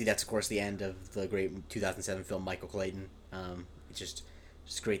 Obviously that's, of course, the end of the great 2007 film Michael Clayton. It's just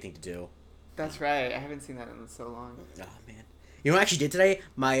a great thing to do. That's right. I haven't seen that in so long. Oh, man. You know what I actually did today?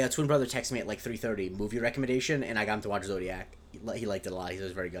 My twin brother texted me at like 3:30, movie recommendation, and I got him to watch Zodiac. He liked it a lot. He said it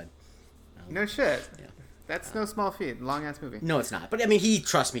was very good. No shit. Yeah. That's no small feat. Long-ass movie. No, it's not. But, I mean, he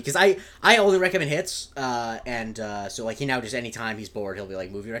trusts me, because I only recommend hits, so, like, he now just anytime he's bored, he'll be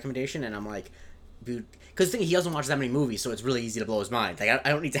like, movie recommendation, and I'm like, dude, because he doesn't watch that many movies, so it's really easy to blow his mind. Like, I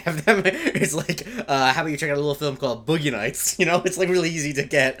don't need to have them. It's like, how about you check out a little film called Boogie Nights? It's like really easy to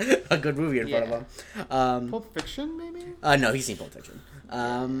get a good movie in front of him. Pulp Fiction, maybe? No, he's seen Pulp Fiction.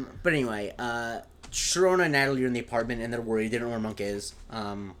 But anyway, Sharona and Natalie are in the apartment, and they're worried. They don't know where Monk is.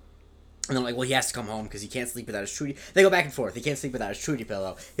 And they're like, well, he has to come home because he can't sleep without his Trudy. They go back and forth. He can't sleep without his Trudy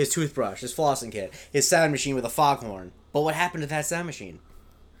pillow, his toothbrush, his flossing kit, his sound machine with a foghorn. But what happened to that sound machine?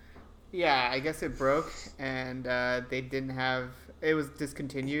 Yeah, I guess it broke, and they didn't have... It was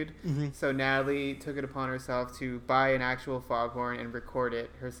discontinued, so Natalie took it upon herself to buy an actual foghorn and record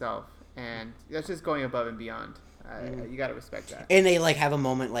it herself. And that's just going above and beyond. You gotta respect that. And they, like, have a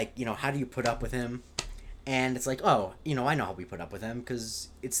moment, like, how do you put up with him? And it's like, oh, I know how we put up with him because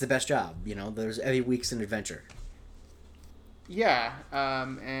it's the best job. There's every week's an adventure. Yeah,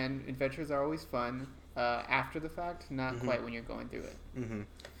 and adventures are always fun after the fact, not quite when you're going through it.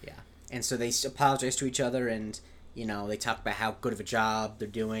 Yeah, and so they apologize to each other, and they talk about how good of a job they're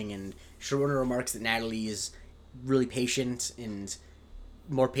doing, and Sharona remarks that Natalie is really patient and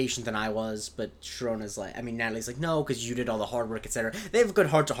more patient than I was, but Sharona's like, Natalie's like, no, because you did all the hard work, etc. They have a good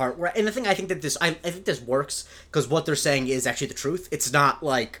heart to heart. And the thing I think that I think this works because what they're saying is actually the truth. It's not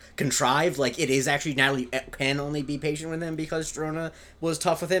like contrived. Like it is actually Natalie can only be patient with him because Sharona was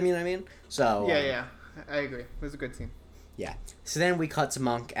tough with him. You know what I mean? So yeah, I agree. It was a good scene. Yeah. So then we cut to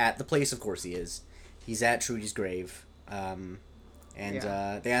Monk at the place. Of course he is. He's at Trudy's grave, they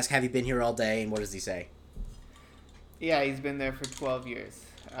ask, "Have you been here all day?" And what does he say? Yeah, he's been there for 12 years.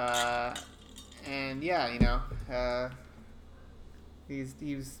 And yeah,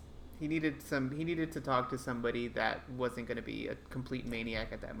 he needed to talk to somebody that wasn't going to be a complete maniac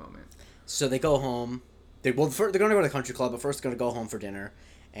at that moment. So they go home. They're going to go to the country club, but first they're going to go home for dinner.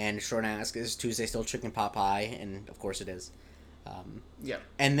 And Sharona asks, "Is Tuesday still chicken pot pie?" And of course it is. Yeah.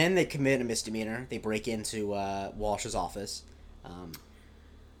 And then they commit a misdemeanor. They break into Walsh's office.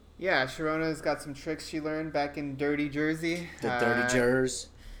 Yeah, Sharona's got some tricks she learned back in Dirty Jersey. The dirty jurors.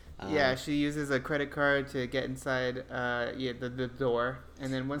 Yeah, she uses a credit card to get inside the door.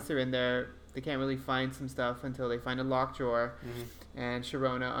 And then once they're in there, they can't really find some stuff until they find a locked drawer. Mm-hmm. And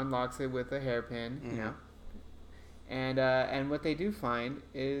Sharona unlocks it with a hairpin, you know. And what they do find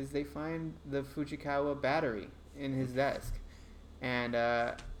is they find the Fujikawa battery in his desk. And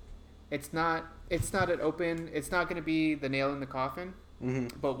it's not going to be the nail in the coffin.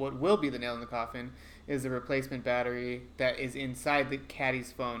 Mm-hmm. But what will be the nail in the coffin is the replacement battery that is inside the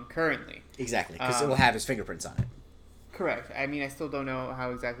caddy's phone currently. Exactly, because it will have his fingerprints on it. Correct. I mean, I still don't know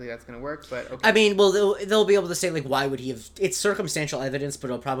how exactly that's going to work, but okay. I mean, well, they'll be able to say, like, why would he have... It's circumstantial evidence, but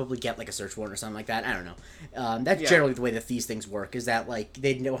he'll probably get, like, a search warrant or something like that. I don't know. That's generally the way that these things work, is that, like,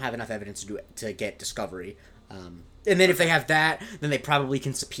 they don't have enough evidence to get discovery. And then if they have that, then they probably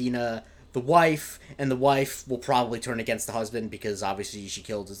can subpoena the wife, and the wife will probably turn against the husband because obviously she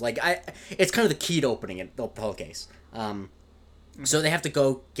killed his... Like, it's kind of the key to opening it, the whole case. So they have to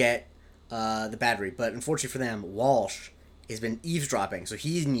go get the battery, but unfortunately for them, Walsh has been eavesdropping, so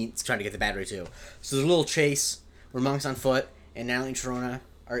he's trying to get the battery too. So there's a little chase where Monk's on foot, and Natalie and Sharona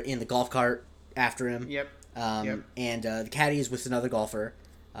are in the golf cart after him. Yep. And the caddy is with another golfer,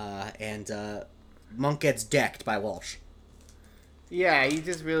 and Monk gets decked by Walsh. Yeah,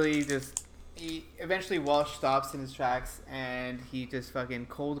 eventually Walsh stops in his tracks, and he just fucking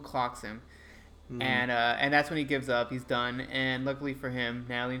cold clocks him. Mm. And that's when he gives up. He's done. And luckily for him,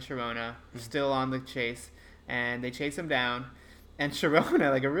 Natalie and Sharona are still on the chase, and they chase him down. And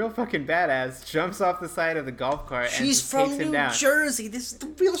Sharona, like a real fucking badass, jumps off the side of the golf cart and takes him down. She's from New Jersey. This is the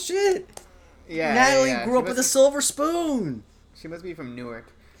real shit. Yeah, Natalie grew up with a silver spoon. She must be from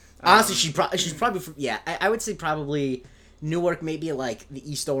Newark. Honestly, she's probably from... Yeah, I would say probably Newark, maybe like the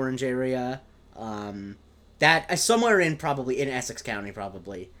East Orange area. That somewhere in Essex County,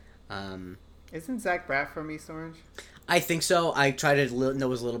 probably. Isn't Zach Braff from East Orange? I think so. I try to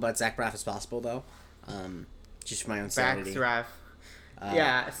know as little about Zach Braff as possible, though. Just for my own sanity. Braff.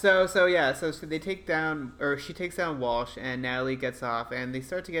 So they take down, or she takes down Walsh, and Natalie gets off, and they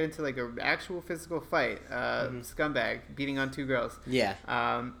start to get into like an actual physical fight. Scumbag beating on two girls. Yeah.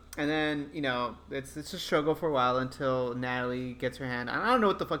 And then, it's a struggle for a while until Natalie gets her hand. I don't know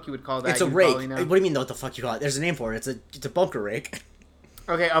what the fuck you would call that. It's a rake. What do you mean, what the fuck you call it? There's a name for it. It's a bunker rake.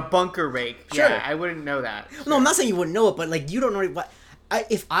 Okay, a bunker rake. Sure. Yeah, I wouldn't know that. Sure. No, I'm not saying you wouldn't know it, but, like, you don't know what...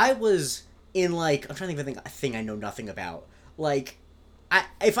 if I was in, like... I'm trying to think of a thing I know nothing about. Like,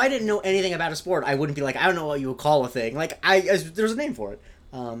 if I didn't know anything about a sport, I wouldn't be like, I don't know what you would call a thing. Like, there's a name for it.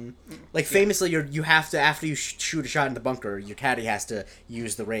 Famously, you have to, after you shoot a shot in the bunker, your caddy has to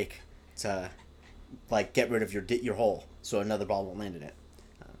use the rake to, like, get rid of your hole, so another ball won't land in it.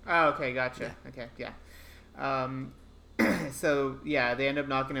 Oh, okay, gotcha. Yeah. Okay, yeah. So, yeah, they end up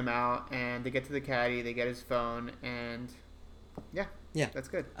knocking him out, and they get to the caddy, they get his phone, and yeah, that's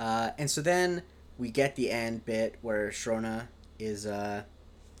good. And so then we get the end bit where Sharona is, about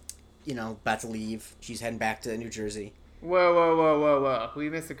to leave. She's heading back to New Jersey. Whoa. We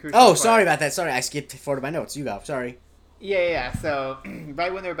missed a crucial part. Oh, sorry about that. Sorry, I skipped forward to my notes. You go. Sorry. Yeah. So,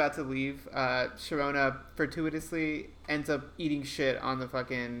 right when they're about to leave, Sharona fortuitously ends up eating shit on the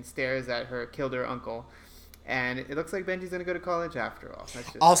fucking stairs that killed her uncle. And it looks like Benji's going to go to college after all.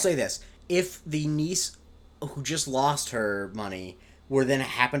 I'll say this. If the niece who just lost her money were then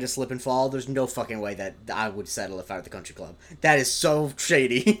happened to slip and fall, there's no fucking way that I would settle if I were at the country club. That is so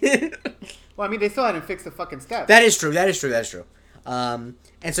shady. Well, I mean, they still hadn't fixed the fucking steps. That is true. And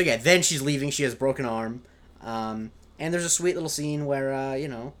so, yeah, then she's leaving. She has a broken arm. And there's a sweet little scene where,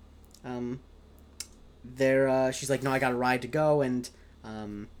 she's like, no, I got a ride to go, and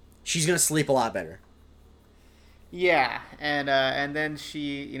she's going to sleep a lot better. Yeah, and then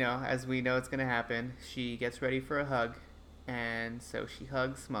she, as we know it's going to happen, she gets ready for a hug, and so she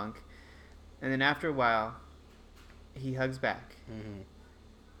hugs Monk, and then after a while, he hugs back,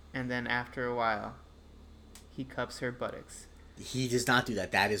 and then after a while, he cups her buttocks. He does not do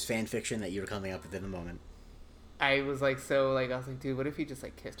that. That is fan fiction that you're coming up with in the moment. I was like, dude, what if he just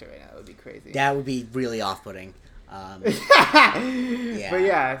kissed her right now? That would be crazy. That would be really off-putting. Yeah. But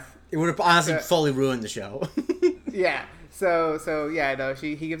yeah. It would have honestly fully ruined the show. Yeah. So yeah, no,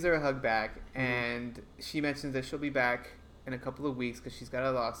 he gives her a hug back, and she mentions that she'll be back in a couple of weeks because she's got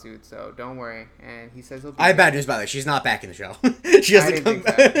a lawsuit, so don't worry. And he says he'll be I have bad news, by the way. She's not back in the show. She doesn't come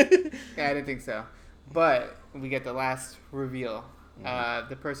back. Yeah, I didn't think so. But we get the last reveal.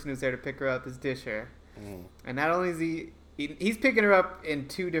 The person who's there to pick her up is Disher. And not only is he's picking her up in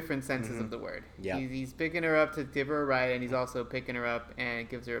two different senses of the word. Yeah. He's picking her up to give her a ride, and he's also picking her up and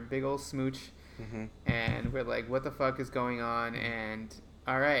gives her a big old smooch. And we're like, what the fuck is going on? And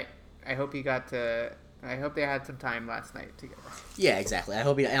All right. I hope he got to. I hope they had some time last night together. Yeah, exactly. I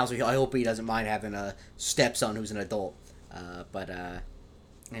hope he doesn't mind having a stepson who's an adult.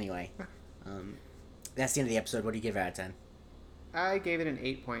 Anyway, that's the end of the episode. What do you give it out of 10? I gave it an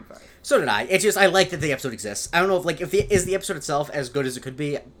 8.5. So did I. It's just I like that the episode exists. I don't know if the episode itself as good as it could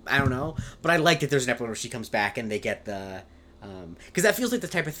be. I don't know, but I like that there's an episode where she comes back and they get the because that feels like the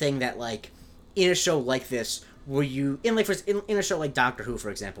type of thing that like in a show like this where you in a show like Doctor Who,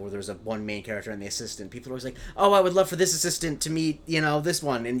 for example, where there's one main character and the assistant, people are always like, oh, I would love for this assistant to meet this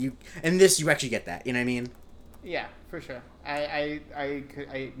one, and you actually get that. You know what I mean? Yeah, for sure. I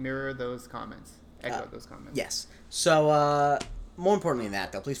mirror those comments. Echo those comments. Yes. So, more importantly than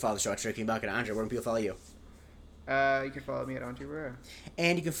that, though, please follow the show at Striking Bucket. Andre, where can people follow you? You can follow me at Andre Barrera.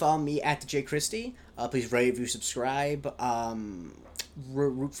 And you can follow me at J Christie. Please rate, review, subscribe.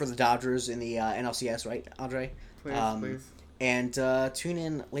 Root for the Dodgers in the NLCS, right, Andre? Please. And tune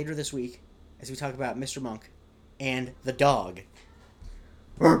in later this week as we talk about Mr. Monk and the dog.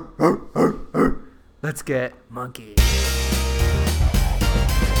 Let's get monkey.